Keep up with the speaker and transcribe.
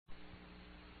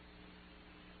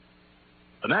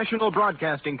The National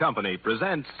Broadcasting Company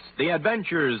presents The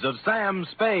Adventures of Sam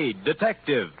Spade,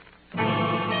 Detective. Sam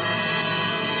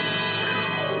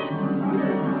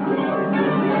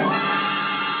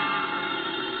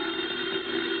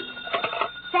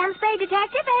Spade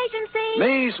Detective Agency.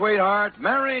 Me, sweetheart.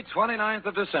 Merry 29th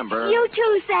of December. You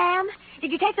too, Sam.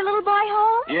 Did you take the little boy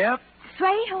home? Yep.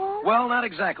 Straight home? Well, not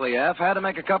exactly, F. Had to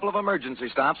make a couple of emergency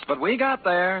stops, but we got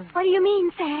there. What do you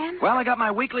mean, Sam? Well, I got my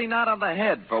weekly knot on the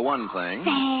head, for one thing.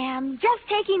 Sam, just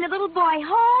taking the little boy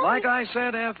home? Like I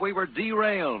said, F, we were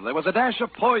derailed. There was a dash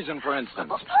of poison, for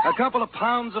instance. A couple of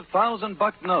pounds of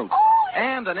 $1,000 notes.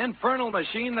 And an infernal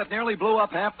machine that nearly blew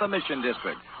up half the Mission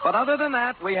District. But other than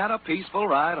that, we had a peaceful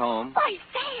ride home. Why,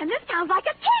 Sam, this sounds like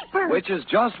a caper. Which is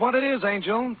just what it is,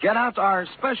 Angel. Get out our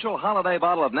special holiday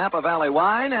bottle of Napa Valley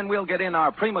wine, and we'll get in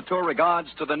our premature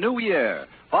regards to the new year,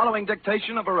 following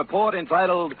dictation of a report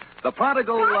entitled The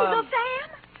Prodigal... Prodigal, Sam?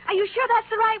 Are you sure that's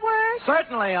the right word?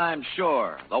 Certainly, I'm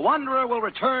sure. The wanderer will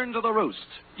return to the roost.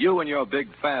 You and your big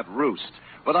fat roost.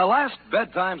 For the last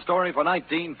bedtime story for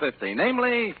 1950,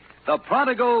 namely, The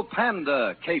Prodigal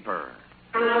Panda Caper.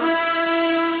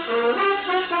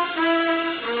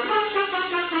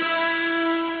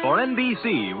 For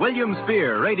NBC, William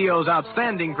Spear, radio's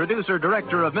outstanding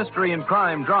producer-director of mystery and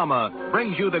crime drama,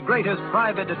 brings you the greatest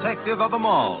private detective of them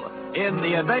all in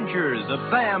The Adventures of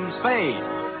Sam Spade.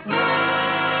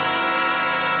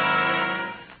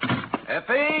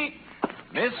 Effie?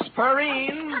 Miss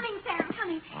Perine? Coming, Sam,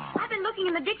 coming. I've been looking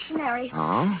in the dictionary.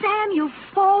 Huh? Sam, you've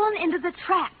fallen into the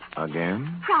trap.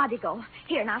 Again? Prodigal.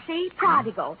 Here, now, see?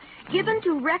 Prodigal. Given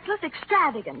to reckless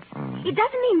extravagance. It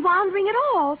doesn't mean wandering at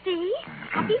all, see?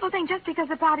 Now, people think just because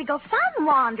the prodigal son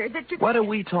wandered that you... What are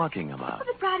we talking about?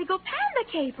 The prodigal panda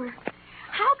caper.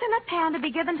 How can a panda be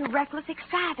given to reckless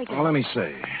extravagance? Well, let me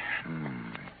see.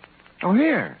 Oh,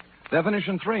 here.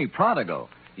 Definition 3, prodigal.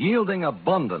 Yielding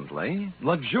abundantly,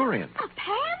 luxuriant. A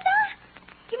panda?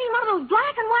 You mean one of those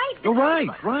black and white? Oh,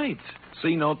 right.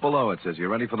 See note below, it says. You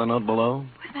ready for the note below?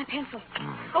 Where's my pencil?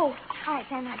 Oh, all right,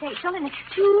 Sam, now, date. Fill in the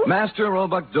 2. Master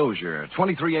Roebuck Dozier,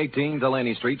 2318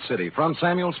 Delaney Street, City. From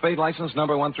Samuel Spade, license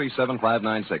number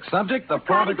 137596. Subject, the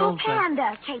prodigal...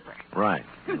 panda caper. Right.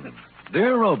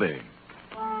 Dear Roby,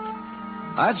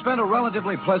 I'd spent a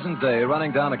relatively pleasant day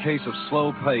running down a case of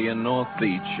slow pay in North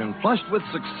Beach and, flushed with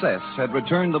success, had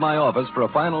returned to my office for a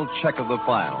final check of the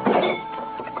file.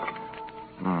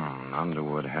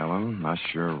 Underwood Helen,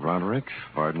 Usher Roderick,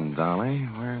 Varden Dolly,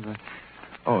 where the...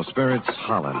 Oh, Spirit's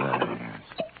Holiday.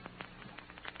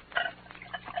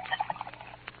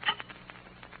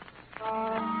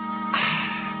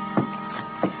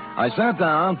 I sat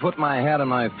down, put my hat and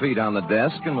my feet on the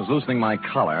desk, and was loosening my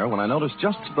collar when I noticed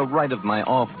just to the right of my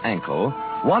off ankle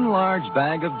one large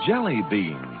bag of jelly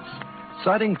beans.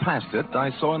 Sighting past it,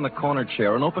 I saw in the corner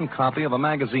chair an open copy of a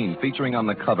magazine featuring on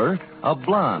the cover a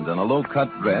blonde in a low-cut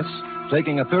dress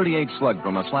taking a .38 slug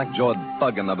from a slack-jawed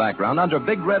bug in the background under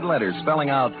big red letters spelling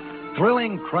out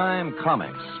Thrilling Crime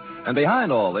Comics. And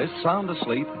behind all this, sound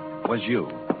asleep, was you.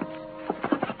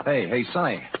 Hey,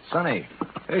 Sonny.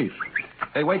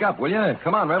 Hey, wake up, will you?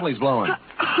 Come on, Revelie's blowing.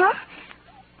 Huh?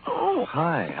 Oh.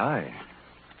 Hi.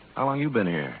 How long you been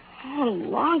here? Oh, a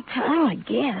long time, I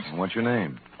guess. What's your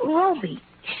name? Roby,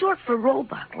 short for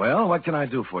Roebuck. Well, what can I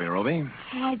do for you, Roby?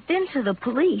 I've been to the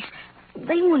police.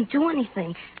 They wouldn't do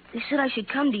anything. They said I should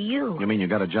come to you. You mean you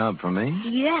got a job for me?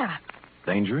 Yeah.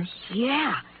 Dangerous?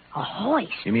 Yeah. A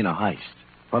hoist. You mean a heist?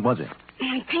 What was it?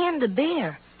 My panda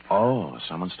bear. Oh,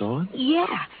 someone stole it?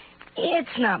 Yeah.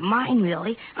 It's not mine,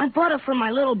 really. I bought it for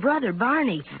my little brother,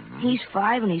 Barney. He's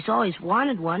 5 and he's always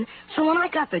wanted one. So when I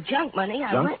got the junk money,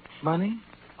 I went... Money?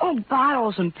 Oh,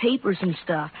 bottles and papers and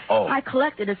stuff. Oh. I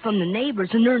collected it from the neighbors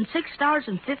and earned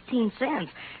 $6.15.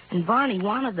 And Barney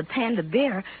wanted the panda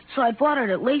bear, so I bought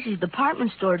it at Lacey's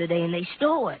department store today, and they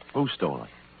stole it. Who stole it?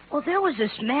 Well, there was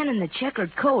this man in the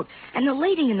checkered coat and the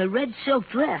lady in the red silk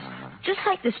dress, just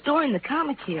like the story in the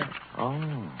comic here. Oh.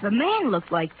 The man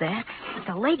looked like that, but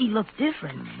the lady looked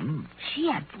different. She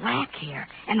had black hair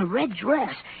and a red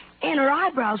dress, and her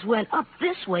eyebrows went up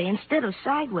this way instead of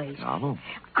sideways. Oh.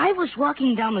 I was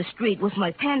walking down the street with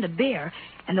my panda bear,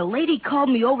 and the lady called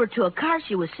me over to a car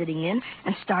she was sitting in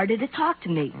and started to talk to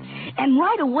me. And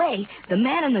right away, the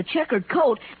man in the checkered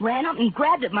coat ran up and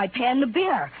grabbed at my panda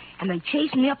bear, and they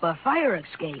chased me up a fire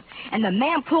escape. And the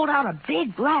man pulled out a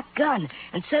big black gun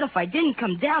and said if I didn't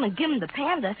come down and give him the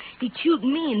panda, he'd shoot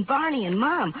me and Barney and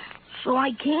Mom. So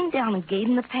I came down and gave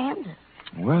him the panda.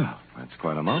 Well, that's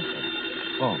quite a mouthful.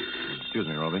 Oh, excuse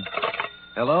me, Roby.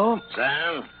 Hello?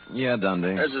 Sam? Yeah,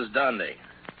 Dundee. This is Dundee.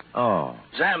 Oh.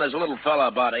 Sam, there's a little fella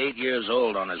about 8 years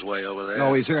old on his way over there.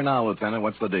 No, he's here now, Lieutenant.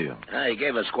 What's the deal? He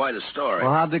gave us quite a story.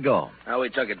 Well, how'd it go? We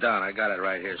took it down. I got it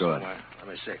right here Good. somewhere. Let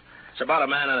me see. It's about a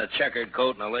man in a checkered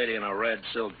coat and a lady in a red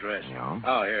silk dress. Yeah.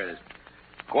 Oh, here it is.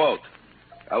 Quote,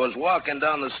 I was walking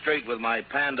down the street with my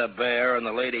Panda bear, and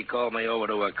the lady called me over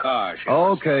to her car.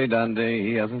 Okay, Dundee.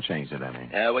 He hasn't changed it any.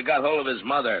 Yeah, we got hold of his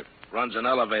mother. Runs an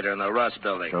elevator in the Russ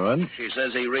building. Good. She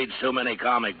says he reads too many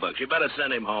comic books. You better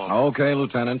send him home. Okay,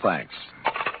 Lieutenant, thanks.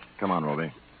 Come on,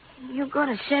 Roby. You're going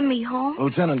to send me home?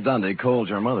 Lieutenant Dundee called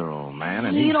your mother, old man,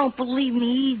 and You don't believe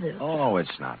me either. Oh,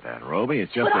 it's not that, Roby.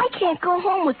 It's just But I can't go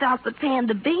home without the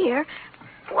Panda bear.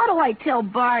 What do I tell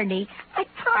Barney? I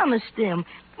promised him.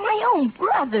 My own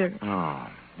brother. Oh,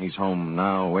 he's home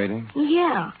now waiting?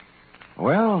 Yeah.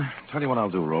 Well, tell you what I'll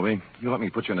do, Roby. You let me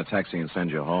put you in a taxi and send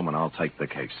you home, and I'll take the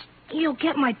case. You'll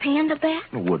get my Panda back?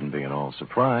 It wouldn't be at all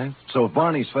surprised. So if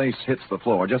Barney's face hits the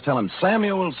floor, just tell him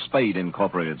Samuel Spade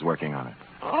Incorporated's working on it.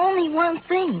 Only one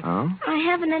thing. Huh? I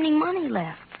haven't any money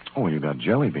left. Oh, you got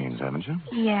jelly beans, haven't you?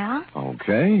 Yeah?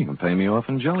 Okay, you can pay me off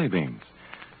in jelly beans.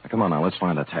 Now, come on now, let's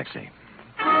find a taxi.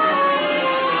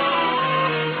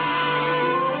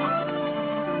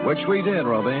 Which we did,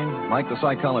 Roby. Like the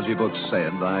psychology books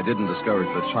said, I didn't discourage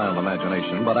the child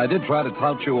imagination, but I did try to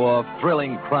tout you off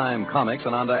thrilling crime comics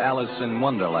and onto Alice in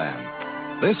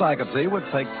Wonderland. This, I could see, would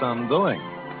take some doing.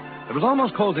 It was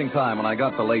almost closing time when I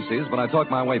got to Lacey's, but I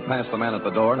talked my way past the man at the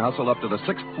door and hustled up to the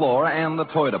 6th floor and the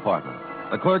toy department.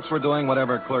 The clerks were doing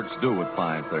whatever clerks do at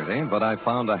 5:30, but I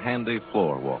found a handy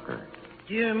floor walker.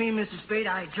 Dear me, Mr. Spade,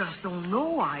 I just don't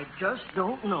know. I just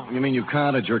don't know. You mean you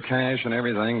counted your cash and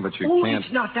everything, but you can't...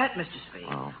 It's not that, Mr. Spade.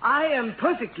 Oh. I am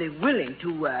perfectly willing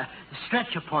to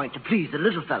stretch a point to please the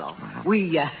little fellow. Uh-huh.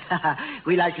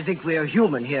 We like to think we're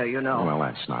human here, you know. Well,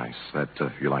 that's nice. That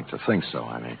you like to think so,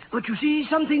 I mean. But you see,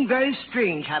 something very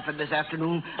strange happened this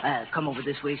afternoon. Come over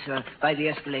this way, sir, by the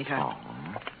escalator. Oh.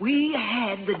 We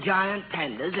had the giant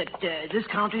pandas at this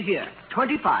counter here.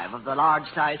 25 of the large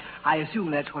size. I assume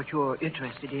that's what you're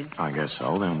interested in. I guess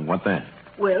so. Then what then?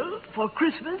 Well, for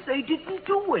Christmas, they didn't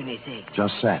do anything.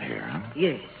 Just sat here, huh?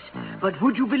 Yes. But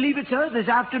would you believe it, sir? This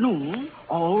afternoon,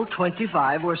 all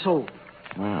 25 were sold.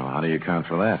 Well, how do you account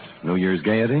for that? New Year's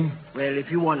gaiety? Well,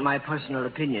 if you want my personal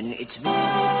opinion, it's...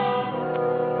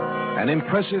 An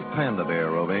impressive panda bear,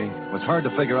 Roby. It was hard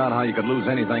to figure out how you could lose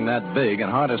anything that big,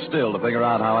 and harder still to figure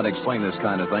out how I'd explain this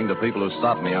kind of thing to people who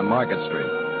stopped me on Market Street.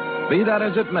 Be that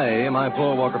as it may, my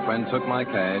floor walker friend took my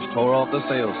cash, tore off the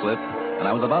sales slip, and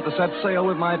I was about to set sail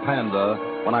with my Panda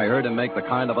when I heard him make the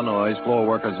kind of a noise floor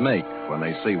workers make when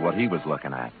they see what he was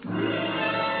looking at.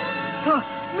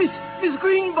 Miss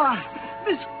Greenbar!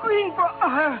 Miss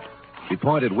Greenbar! He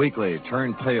pointed weakly,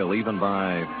 turned pale even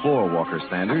by floor walker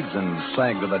standards, and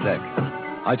sagged to the deck.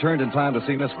 I turned in time to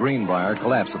see Miss Greenbrier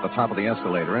collapse at the top of the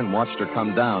escalator and watched her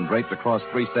come down, draped across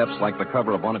 3 steps like the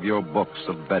cover of one of your books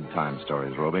of bedtime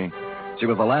stories, Roby. She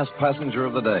was the last passenger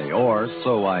of the day, or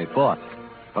so I thought.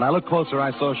 When I looked closer,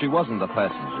 I saw she wasn't a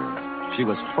passenger. She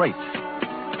was freight.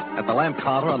 At the lamp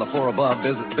counter on the floor above,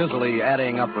 busily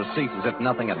adding up receipts as if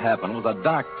nothing had happened, was a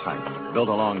dark type built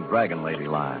along Dragon Lady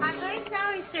lines. I'm very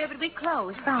sorry, sir, but we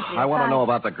closed. I want to know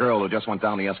about the girl who just went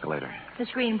down the escalator. Miss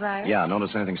Greenbrier? Yeah,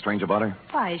 notice anything strange about her?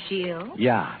 Why, is she ill?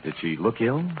 Yeah. Did she look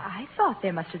ill? I thought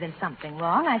there must have been something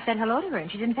wrong. I said hello to her,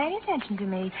 and she didn't pay any attention to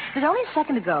me. It was only a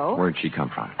second ago. Where'd she come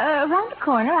from? Around the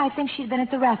corner, I think she'd been at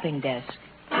the wrapping desk.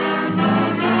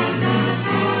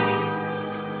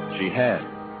 She had.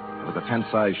 There was a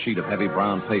 10-size sheet of heavy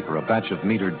brown paper, a batch of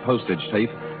metered postage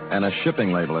tape, and a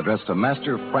shipping label addressed to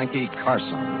Master Frankie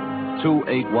Carson,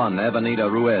 281 Avenida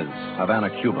Ruiz, Havana,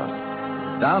 Cuba.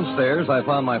 Downstairs, I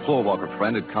found my floor walker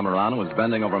friend had come around and was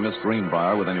bending over Miss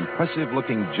Greenbrier with an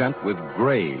impressive-looking gent with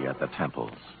gray at the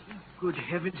temples. Good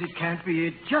heavens, it can't be.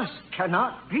 It just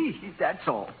cannot be. That's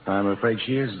all. I'm afraid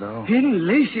she is, though. In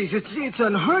Lacey's, it's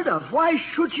unheard of. Why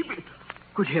should she be?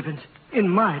 Good heavens, in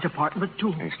my department,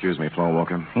 too. Excuse me, floor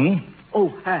walker.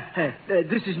 Oh,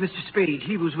 this is Mr. Spade.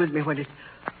 He was with me when it...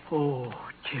 Oh,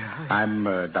 dear. I'm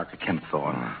Dr. Kent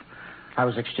Thorne. I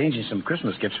was exchanging some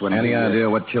Christmas gifts when... Any idea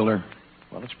what killed her?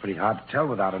 Well, it's pretty hard to tell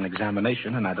without an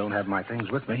examination, and I don't have my things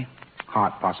with me.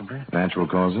 Heart, possibly. Natural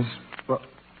causes? Well,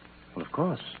 of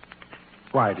course.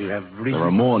 Why, do you have reason? There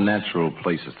are more natural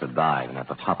places to die than at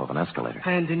the top of an escalator.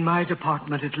 And in my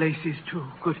department at Lacey's, too.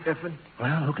 Good heaven.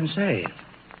 Well, who can say?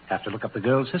 Have to look up the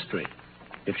girl's history.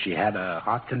 If she had a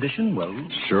heart condition, well...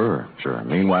 Sure.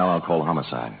 Meanwhile, I'll call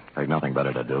homicide. They've nothing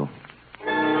better to do.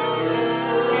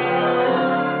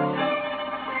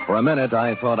 For a minute,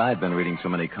 I thought I'd been reading too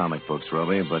many comic books,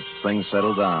 Roby, but things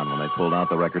settled down when they pulled out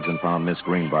the records and found Miss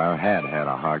Greenbrier had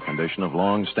a heart condition of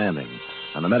long standing.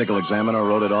 and the medical examiner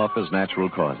wrote it off as natural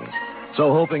causes.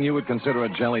 So, hoping you would consider a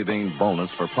jelly bean bonus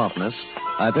for promptness,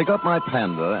 I picked up my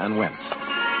Panda and went.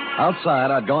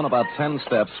 Outside, I'd gone about 10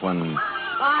 steps when...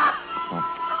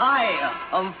 Hi,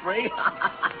 Humphrey.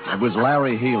 It was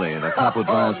Larry Healy, the cop who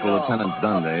drives for Lieutenant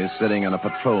Dundee, sitting in a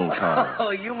patrol car.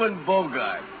 Oh, you and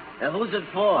Bogart. Who's it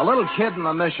for? A little kid in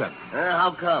the mission.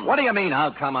 How come? What do you mean,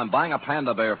 how come? I'm buying a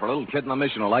panda bear for a little kid in the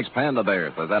mission who likes panda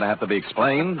bears. Does that have to be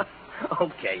explained?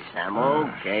 Okay, Sam,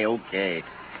 okay.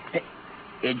 Hey,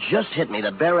 it just hit me.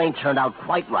 The bear ain't turned out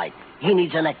quite right. He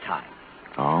needs a necktie.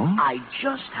 Oh? I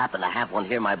just happen to have one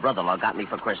here my brother-in-law got me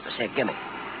for Christmas. Here, give me.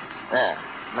 There.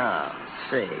 Now,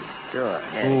 see. Sure.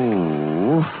 Here.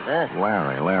 Ooh.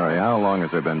 Larry, how long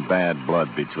has there been bad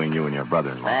blood between you and your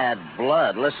brother-in-law? Bad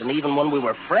blood. Listen, even when we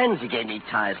were friends, he gave me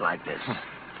ties like this.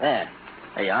 There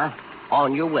you are.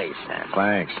 On your way, Sam.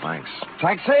 Thanks.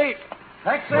 Taxi!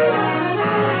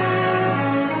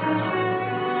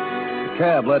 The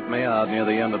cab let me out near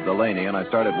the end of Delaney, and I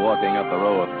started walking up the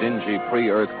row of dingy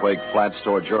pre-earthquake flats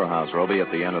toward your house, Roby, at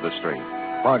the end of the street.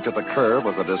 Parked at the curb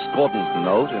was a discordant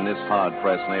note in this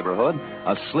hard-pressed neighborhood,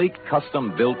 a sleek,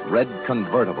 custom-built red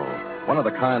convertible, one of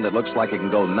the kind that looks like it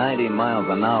can go 90 miles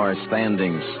an hour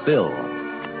standing still.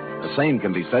 The same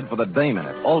can be said for the dame in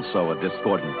it, also a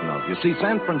discordant note. You see,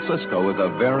 San Francisco is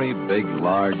a very big,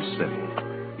 large city.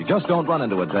 You just don't run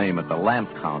into a dame at the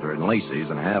lamp counter in Lacey's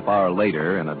and a half hour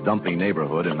later in a dumpy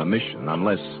neighborhood in the Mission,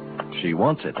 unless she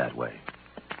wants it that way.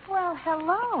 Well,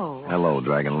 hello. Hello,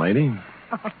 Dragon Lady.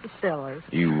 Oh, silly.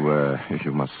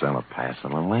 You must sell a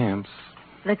passel of lamps.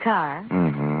 The car?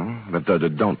 Mm-hmm. But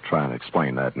don't try and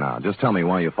explain that now. Just tell me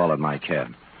why you followed my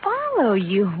cab. Follow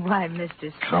you? Why, Mr.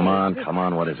 Spade. Come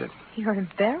on. What is it? You're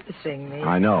embarrassing me.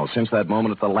 I know. Since that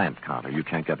moment at the lamp counter, you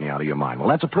can't get me out of your mind. Well,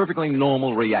 that's a perfectly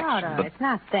normal reaction. No, it's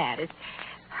not that. It's...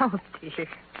 Oh, dear.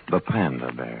 The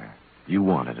panda bear. You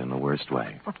want it in the worst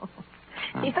way.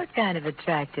 You're kind of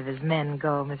attractive as men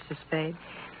go, Mr. Spade.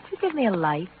 Could you give me a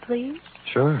light, please?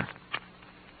 Sure.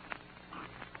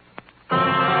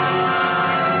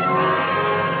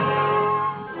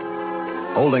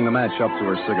 Holding the match up to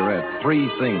her cigarette, three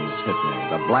things hit me.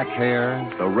 The black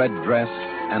hair, the red dress,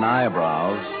 and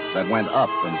eyebrows that went up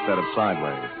instead of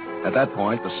sideways. At that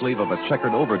point, the sleeve of a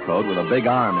checkered overcoat with a big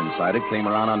arm inside it came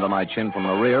around under my chin from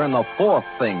the rear, and the fourth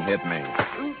thing hit me.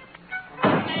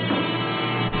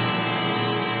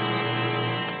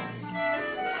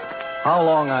 How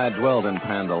long I dwelled in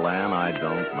Panda Land, I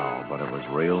don't know, but it was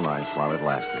real nice while it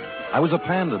lasted. I was a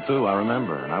panda, too, I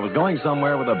remember, and I was going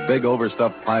somewhere with a big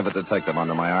overstuffed private detective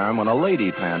under my arm when a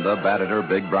lady panda batted her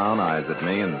big brown eyes at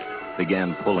me and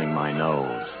began pulling my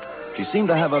nose. She seemed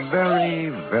to have a very,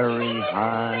 very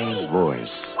high voice.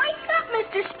 Wake up,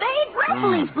 Mr. Spade.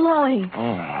 Ruffling's blowing.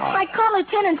 Oh. I call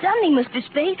Lieutenant Dundee, Mr.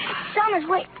 Spade. He's on his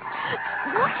way.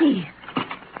 Lucky.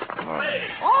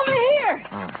 Over here.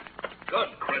 Good,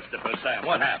 Christopher, Sam.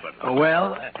 What happened?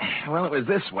 Well, it was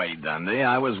this way, Dundee.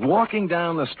 I was walking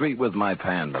down the street with my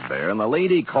panda bear, and the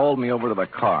lady called me over to the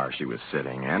car she was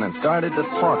sitting in and started to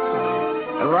talk to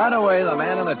me. And right away, the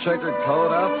man in the checkered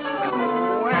coat up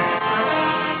and whack.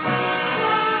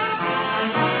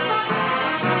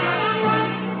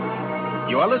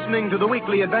 You are listening to the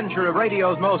weekly adventure of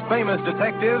radio's most famous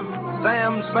detective,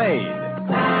 Sam Spade.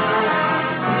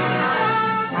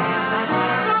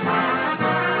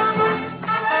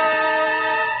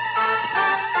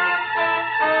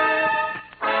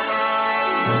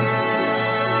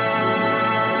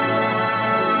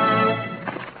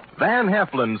 Van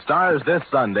Heflin stars this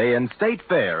Sunday in State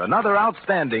Fair, another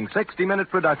outstanding 60-minute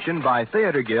production by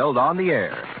Theater Guild on the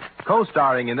air.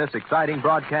 Co-starring in this exciting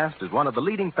broadcast is one of the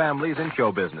leading families in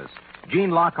show business,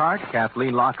 Gene Lockhart,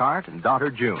 Kathleen Lockhart, and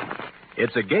daughter June.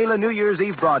 It's a gala New Year's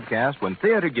Eve broadcast when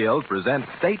Theater Guild presents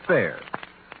State Fair.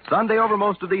 Sunday over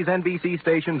most of these NBC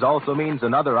stations also means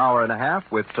another hour and a half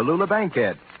with Tallulah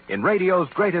Bankhead in radio's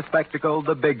greatest spectacle,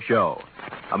 The Big Show.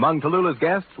 Among Tallulah's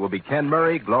guests will be Ken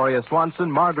Murray, Gloria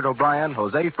Swanson, Margaret O'Brien,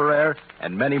 Jose Ferrer,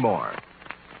 and many more.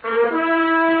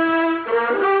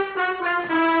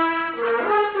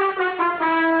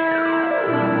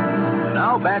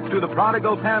 Now back to the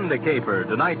Prodigal Panda Caper,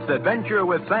 tonight's adventure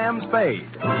with Sam Spade.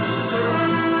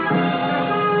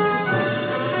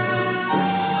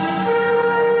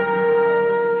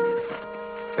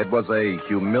 It was a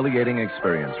humiliating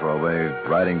experience, Roe,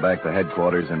 riding back to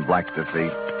headquarters in black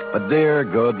defeat. But dear,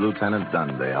 good Lieutenant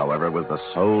Dundee, however, was the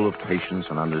soul of patience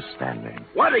and understanding.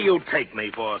 What do you take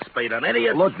me for, Spade, an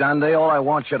idiot? Look, Dundee, all I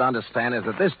want you to understand is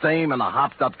that this dame in the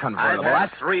hopped-up convertible... I've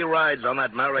had 3 rides on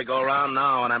that merry-go-round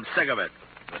now, and I'm sick of it.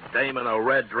 The dame in a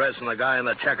red dress and the guy in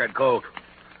the checkered coat.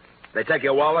 They take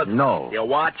your wallet? No. Your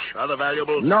watch? Other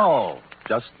valuables? No.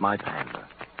 Just my Panda.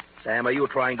 Sam, are you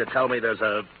trying to tell me there's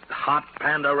a hot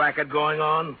Panda racket going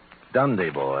on? Dundee,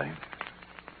 boy.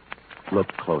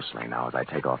 Look closely now as I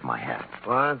take off my hat.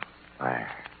 What?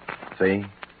 There. See?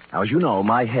 Now, as you know,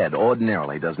 my head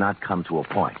ordinarily does not come to a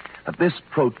point. But this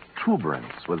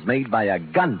protuberance was made by a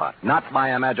gun butt, not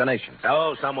by imagination.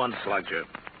 Oh, someone slugged you.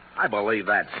 I believe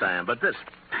that, Sam, but this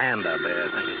Panda bear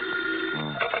thing...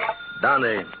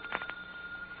 Dundee.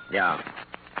 Yeah.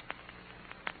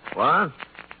 What?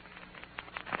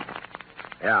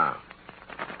 Yeah.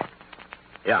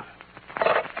 Yeah.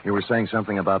 You were saying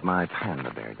something about my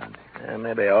Panda bear, Dundee. Yeah,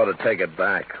 maybe I ought to take it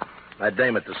back. That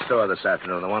dame at the store this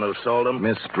afternoon, the one who sold him?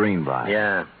 Miss Greenbrier.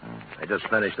 Yeah. I just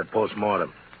finished the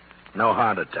post-mortem. No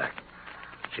heart attack.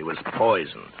 She was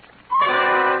poisoned.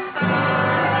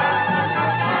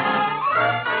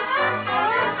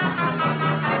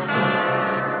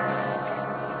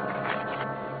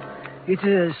 It's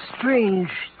a strange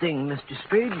thing, Mr.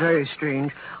 Spade, very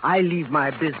strange. I leave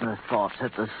my business thoughts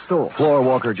at the store. Floor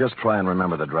Walker, just try and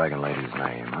remember the Dragon Lady's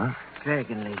name, huh?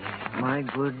 Dragon Lady. My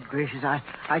good gracious, I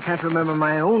can't remember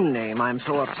my own name. I'm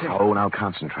so upset. Oh, now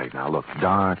concentrate. Now, look.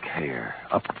 Dark hair,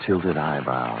 up-tilted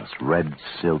eyebrows, red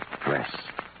silk dress.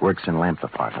 Works in lamp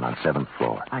department on 7th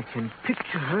floor. I can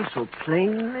picture her so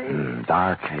plainly.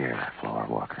 Dark hair, Floor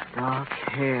Walker. Dark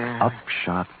hair.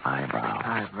 Upshot eyebrows.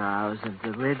 Eyebrows of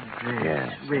the red dress.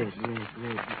 Yes. Red.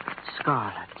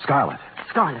 Scarlet.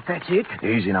 Scarlet, that's it.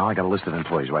 Easy now. I got a list of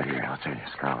employees right here. I'll tell you.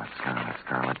 Scarlet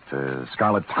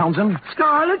Townsend.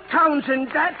 Scarlet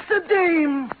Townsend, that's the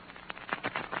dame.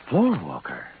 Floor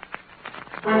Walker.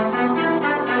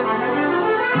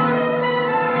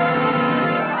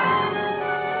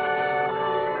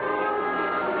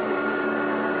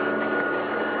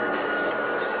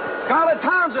 Scarlet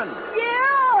Townsend.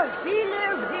 Yes, he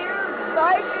lives here,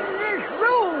 right in this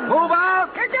room. Move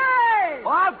out. Today.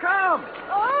 Well, how come?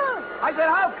 Oh, I said,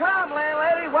 how come,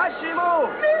 landlady? Why'd she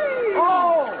move? me.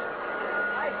 Oh.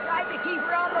 I tried to keep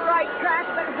her on the right track,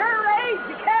 but her age,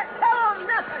 you can't tell them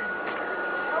nothing.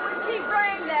 Now, when she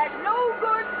bring that no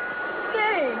good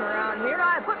name around here,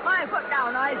 I put my foot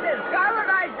down. I said, Scarlet,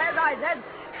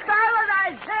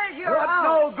 Scarlet, you're What's out.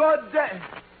 no good dame?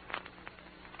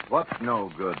 What's no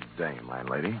good dame,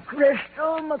 landlady?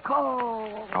 Crystal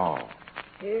McCall. Oh.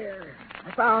 Here,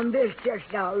 I found this just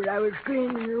now as I was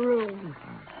cleaning the room.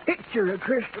 Picture of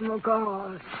Crystal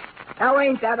McCall. Now,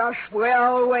 ain't that a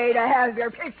swell way to have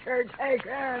your picture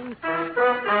taken?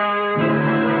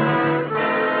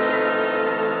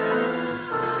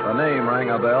 The name rang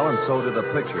a bell, and so did the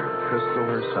picture. Crystal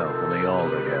herself and me all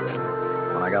together.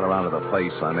 When I got around to the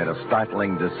place, I made a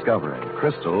startling discovery.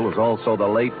 Crystal was also the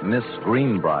late Miss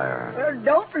Greenbrier.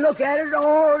 Don't look at it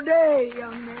all day,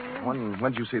 young man.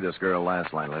 When'd you see this girl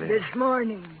last, landlady? This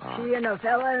morning, she and a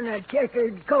fella in a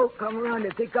checkered coat come around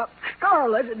to pick up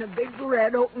Scarlet in a big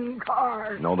red open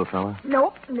car. Know the fella?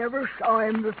 Nope, never saw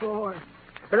him before.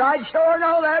 But I'd sure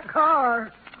know that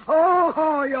car.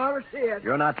 Oh, you ought to see it.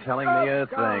 You're not telling me a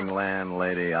thing,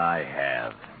 landlady. I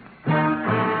have.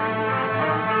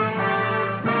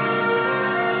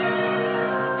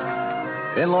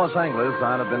 In Los Angeles,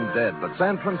 I'd have been dead, but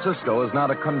San Francisco is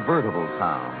not a convertible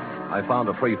town. I found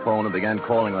a free phone and began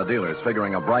calling the dealers,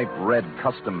 figuring a bright red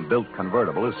custom-built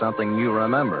convertible is something you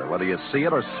remember, whether you see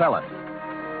it or sell it.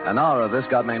 An hour of this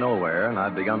got me nowhere, and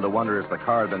I'd begun to wonder if the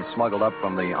car had been smuggled up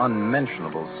from the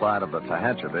unmentionable side of the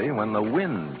Tehachapi when the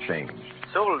wind changed.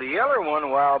 Sold a yeller one a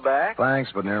while back.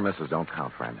 Thanks, but near misses don't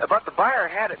count, friend. But the buyer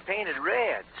had it painted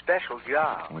red. Special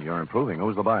job. Well, you're improving.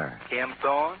 Who's the buyer? Kim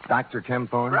Thorne. Dr. Kim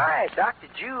Thorne? Right, Dr.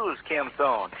 Jules Kim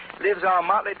Thorne. Lives on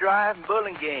Motley Drive in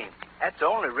Burlingame. That's the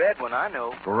only red one I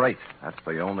know. Great. That's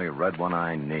the only red one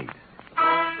I need.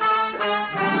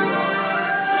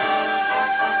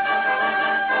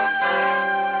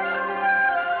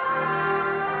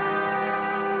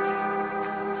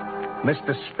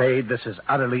 Mr. Spade, this is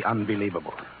utterly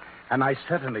unbelievable. And I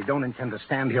certainly don't intend to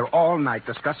stand here all night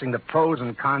discussing the pros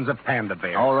and cons of Panda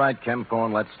bears. All right, Kim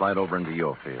Thorne, let's slide over into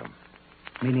your field.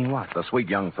 Meaning what? The sweet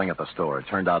young thing at the store. It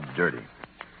turned out dirty.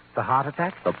 The heart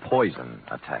attack? The poison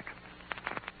attack.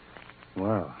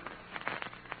 Well,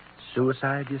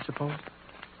 suicide, you suppose?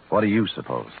 What do you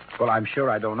suppose? Well, I'm sure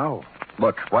I don't know.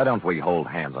 Look, why don't we hold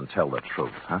hands and tell the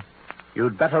truth, huh?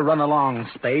 You'd better run along,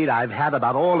 Spade. I've had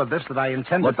about all of this that I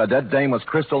intended. Look, the dead dame was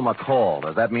Crystal McCall.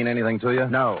 Does that mean anything to you?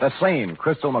 No. The same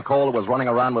Crystal McCall who was running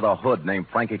around with a hood named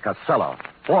Frankie Casella,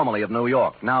 formerly of New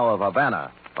York, now of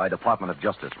Havana, by Department of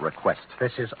Justice request.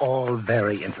 This is all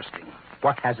very interesting.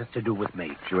 What has it to do with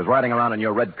me? She was riding around in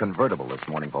your red convertible this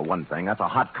morning, for one thing. That's a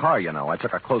hot car, you know. I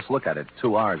took a close look at it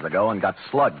 2 hours ago and got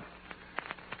slugged.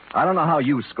 I don't know how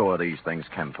you score these things,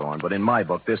 Kempthorne, but in my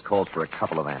book, this calls for a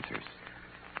couple of answers.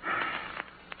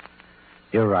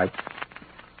 You're right.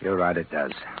 You're right, it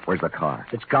does. Where's the car?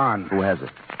 It's gone. Who has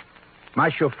it? My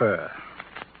chauffeur.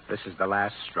 This is the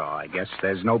last straw, I guess.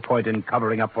 There's no point in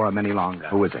covering up for him any longer.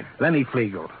 Who is he? Lenny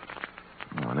Flegel.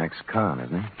 Oh, an ex-con,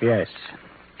 isn't he? Yes.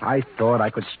 I thought I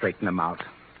could straighten him out.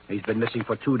 He's been missing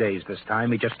for 2 days this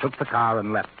time. He just took the car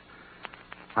and left.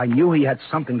 I knew he had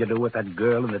something to do with that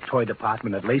girl in the toy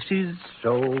department at Lacey's,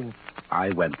 so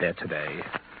I went there today.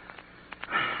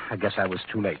 I guess I was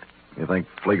too late. You think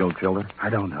Flegel killed her? I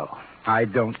don't know. I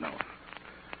don't know.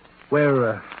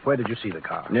 Where did you see the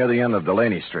car? Near the end of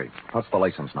Delaney Street. What's the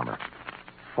license number?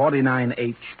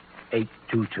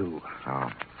 49H822. Oh.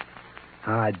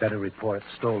 I'd better report it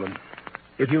stolen.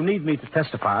 If you need me to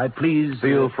testify, please...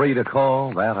 Feel free to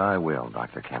call. That I will,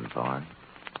 Dr. Kempthorne.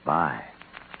 Bye.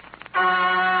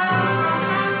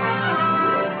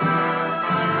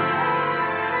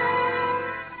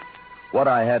 What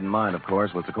I had in mind, of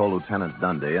course, was to call Lieutenant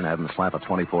Dundee and have him slap a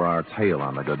 24-hour tail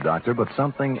on the good doctor, but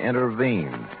something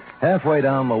intervened. Halfway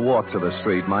down the walk to the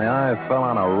street, my eye fell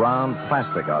on a round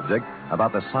plastic object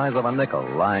about the size of a nickel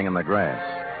lying in the grass.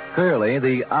 Clearly,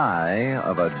 the eye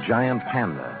of a giant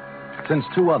panda. Since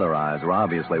 2 other eyes were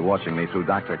obviously watching me through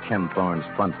Dr. Kempthorne's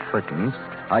front curtains,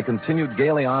 I continued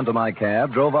gaily on to my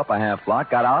cab, drove up a half block,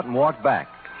 got out, and walked back.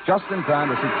 Just in time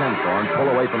to see Kempthorne pull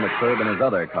away from the curb in his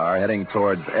other car, heading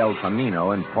towards El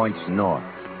Camino and points north.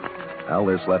 Well,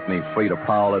 this left me free to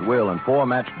prowl at will, and 4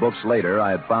 matched books later, I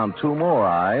had found 2 more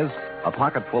eyes, a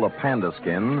pocket full of panda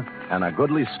skin, and a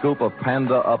goodly scoop of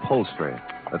panda upholstery.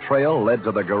 The trail led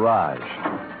to the garage.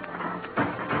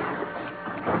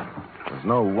 It was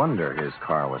no wonder his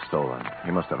car was stolen.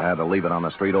 He must have had to leave it on the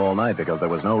street all night because there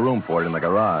was no room for it in the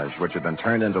garage, which had been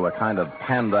turned into a kind of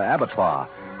panda abattoir,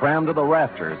 crammed to the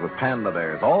rafters with panda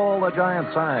bears, all the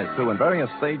giant size, too, in various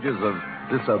stages of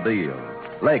dishabille.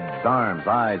 Legs, arms,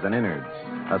 eyes, and innards.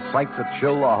 A sight to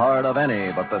chill the heart of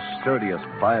any but the sturdiest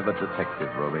private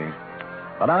detective, Ruby.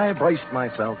 But I braced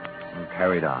myself and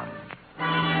carried on.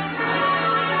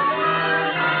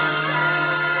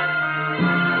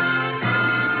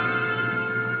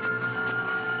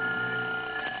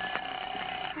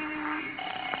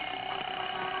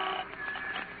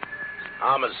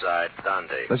 Homicide,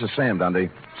 Dundee. This is Sam, Dundee.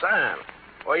 Sam,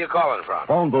 where you calling from?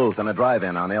 Phone booth in a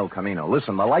drive-in on El Camino.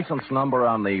 Listen, the license number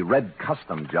on the red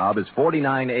custom job is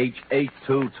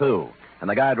 49H822. And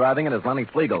the guy driving it is Lenny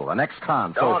Flegel, an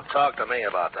ex-con. Don't talk to me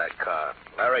about that car.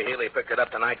 Larry Healy picked it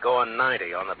up tonight going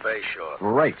 90 on the Bay Shore.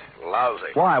 Great.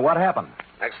 Lousy. Why? What happened?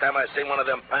 Next time I see one of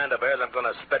them panda bears, I'm going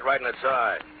to spit right in its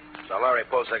eye. So Larry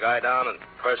pulls the guy down, and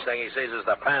first thing he sees is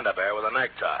the panda bear with a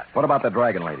necktie. What about the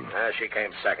dragon lady? She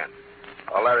came second.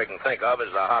 All Larry can think of is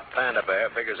the hot panda bear.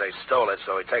 Figures they stole it,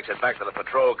 so he takes it back to the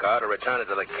patrol car to return it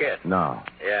to the kid. No.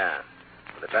 Yeah.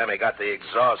 By the time he got the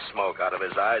exhaust smoke out of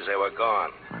his eyes, they were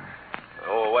gone.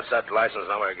 Oh, what's that license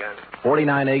number again?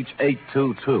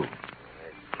 49H822.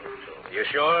 You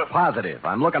sure? Positive.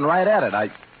 I'm looking right at it.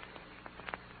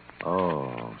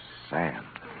 Oh, Sam.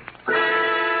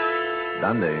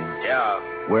 Dundee. Yeah.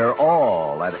 We're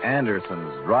all at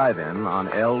Anderson's drive-in on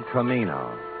El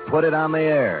Camino. Put it on the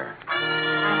air.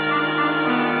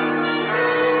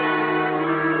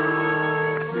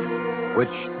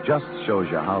 Which just shows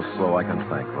you how slow I can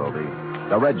think, Roby.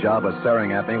 The red job was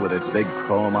staring at me with its big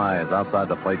chrome eyes outside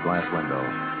the plate glass window.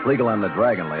 Flegel and the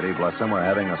dragon lady, bless them, were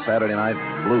having a Saturday night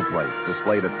blue plate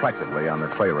displayed attractively on the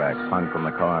tray racks hung from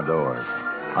the car doors.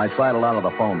 I sidled out of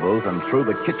the phone booth and through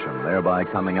the kitchen, thereby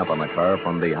coming up on the car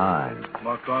from behind.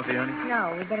 More coffee, honey?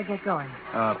 No, we better get going.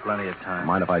 Plenty of time.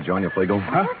 Mind if I join you, Flegel?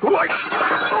 Huh?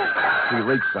 He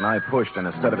reached and I pushed, and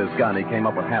instead of his gun, he came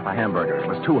up with half a hamburger. It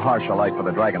was too harsh a light for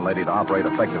the dragon lady to operate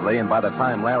effectively, and by the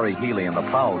time Larry Healy and the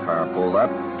prowl car pulled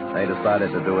up, they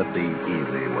decided to do it the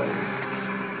easy way.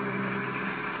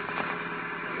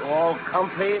 You all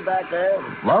comfy back there?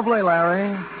 Lovely,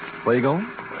 Larry. Flegel?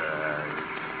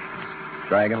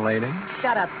 Dragon lady?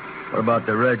 Shut up. What about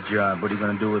the red job? What are you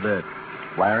going to do with it?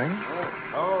 Larry?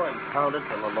 Oh, and pound it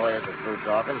till the lawyers are through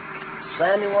talking.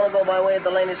 Sam, you want to go by way of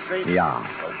Delaney Street? Yeah.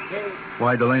 Okay.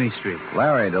 Why Delaney Street?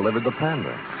 Larry delivered the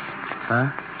panda.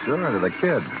 Huh? Sure, to the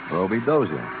kid, Roby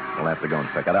Dozier. We'll have to go and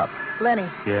pick it up. Lenny.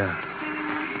 Yeah.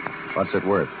 What's it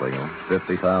worth, Flegel?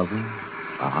 50,000?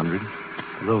 100?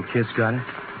 The little kid's got it?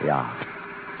 Yeah.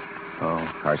 Oh,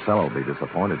 Carcelo will be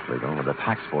disappointed, Flegel. With the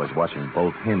tax boys watching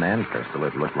both him and Crystal,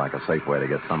 it looked like a safe way to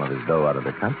get some of his dough out of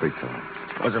the country to him.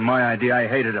 Wasn't my idea. I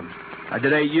hated him. I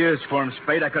did 8 years for him,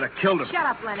 Spade. I could have killed him. Shut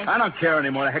up, Lenny. I don't care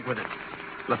anymore. The heck with it.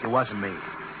 Look, it wasn't me.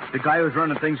 The guy who's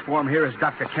running things for him here is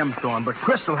Dr. Kempthorne, but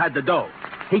Crystal had the dough.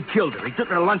 He killed her. He took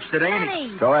her to lunch today, and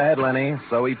Lenny! Go ahead, Lenny.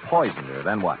 So he poisoned her.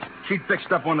 Then what? she'd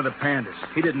fixed up one of the pandas.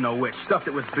 He didn't know which. Stuffed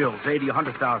it with bills, 80,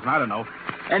 100,000, I don't know.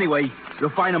 Anyway, you'll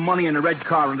find the money in the red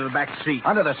car under the back seat.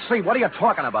 Under the seat? What are you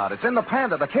talking about? It's in the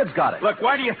Panda. The kid's got it. Look,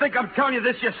 why do you think I'm telling you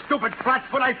this, you stupid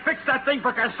flatfoot? I fixed that thing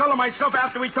for Casella myself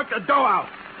after we took the dough out.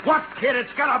 What, kid?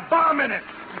 It's got a bomb in it.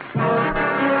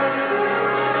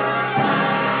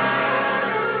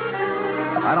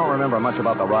 I don't remember much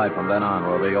about the ride from then on,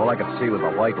 Ruby. All I could see was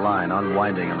a white line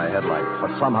unwinding in the headlights.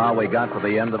 But somehow we got to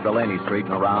the end of Delaney Street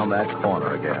and around that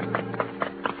corner again.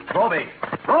 Ruby!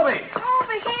 Ruby!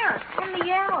 Over here, in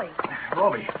the alley.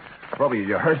 Ruby,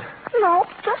 you hurt? No,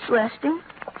 just resting.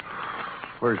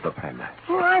 Where's the Panda?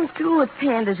 Well, I'm through with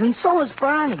pandas, and so is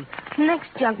Barney. Next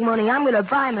junk money, I'm going to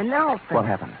buy him an elephant. What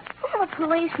happened? Well, a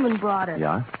policeman brought it.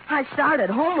 Yeah? I started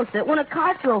home with it when a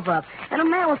car drove up, and a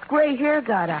man with gray hair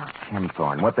got out.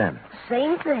 Hemthorne. What then?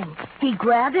 Same thing. He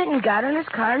grabbed it and got in his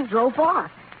car and drove off.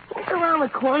 He's around the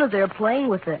corner there playing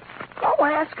with it. Go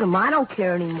ask him. I don't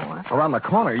care anymore. Around the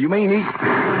corner? You mean he...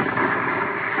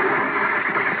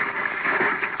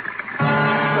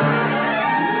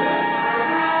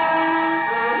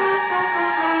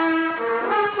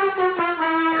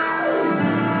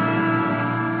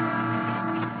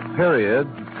 Period.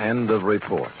 End of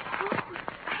report.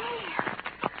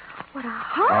 What a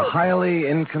hurry. A highly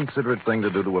inconsiderate thing to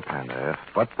do to a panda.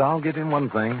 But I'll give him one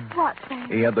thing. What thing?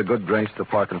 He had the good grace to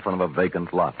park in front of a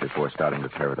vacant lot before starting to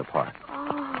tear it apart.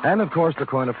 Oh. And, of course, to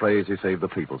coin a phrase, he saved the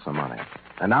people some money.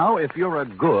 And now, if you're a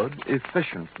good,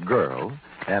 efficient girl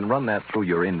and run that through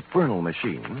your infernal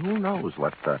machine, who knows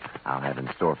what I'll have in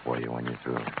store for you when you're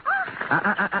through.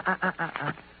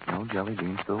 No, Jelly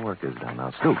Bean, still work is done.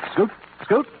 Now, scoot, scoot,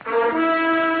 scoot.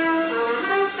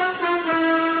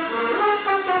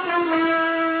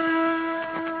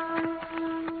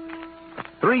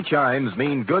 Three chimes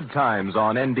mean good times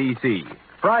on NBC.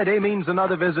 Friday means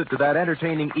another visit to that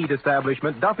entertaining eat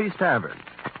establishment, Duffy's Tavern.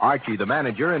 Archie, the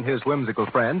manager, and his whimsical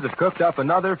friends have cooked up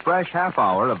another fresh half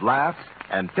hour of laughs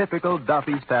and typical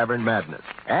Duffy's Tavern madness.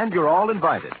 And you're all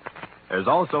invited. There's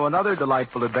also another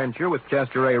delightful adventure with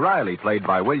Chester A. Riley, played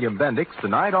by William Bendix,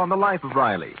 tonight on The Life of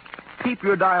Riley. Keep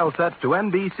your dial set to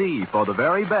NBC for the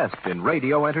very best in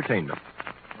radio entertainment.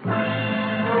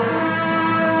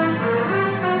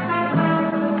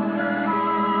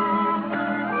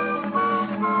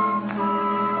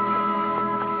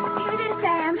 Here it is,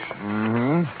 Sam.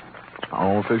 Mm-hmm.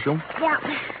 All official? Yeah.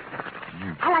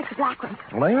 I like the black one.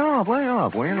 Lay off. Well,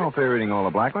 you're not favoriting all the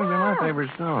black ones. They're my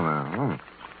favorites still now.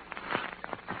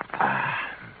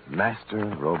 Master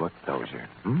Robot Dozier.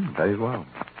 Very well.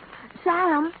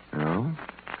 Sam, No?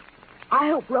 I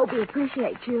hope Roby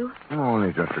appreciates you. I'm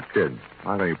only just a kid.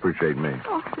 How can you appreciate me?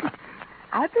 Oh,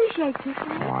 I appreciate you, Oh,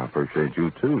 Sam. I appreciate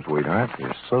you, too, sweetheart.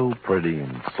 You're so pretty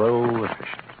and so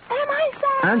efficient. Am I,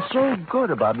 Sam? And so good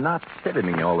about not hitting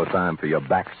me all the time for your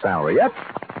back salary. Yep.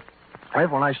 Right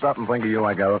when I stop and think of you,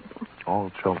 I go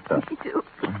all choked up. Me too.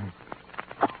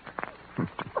 The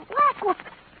black one.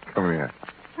 Come here.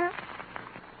 Huh?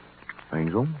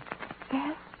 Angel,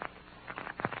 Yes?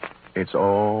 it's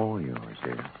all yours,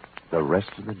 dear. The rest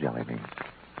of the jelly beans.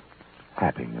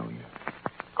 Happy New Year.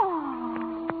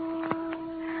 Oh.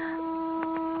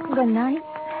 Good night.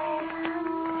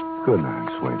 Good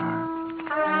night, sweetheart.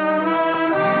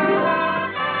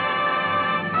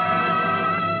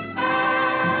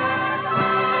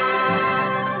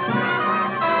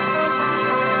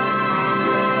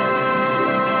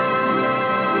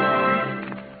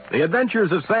 The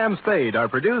Adventures of Sam Spade are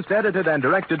produced, edited, and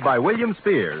directed by William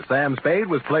Spears. Sam Spade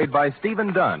was played by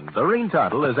Stephen Dunn. Doreen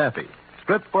Tuttle is Effie.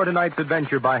 Script for tonight's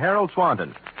adventure by Harold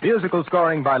Swanton. Musical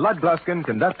scoring by Lud Gluskin,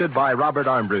 conducted by Robert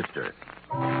Armbruster.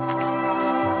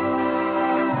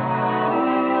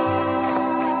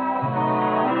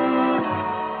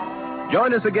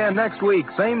 Join us again next week,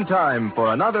 same time,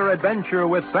 for another adventure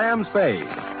with Sam Spade.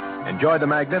 Enjoy the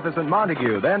magnificent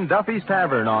Montague, then Duffy's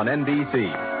Tavern on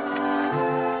NBC.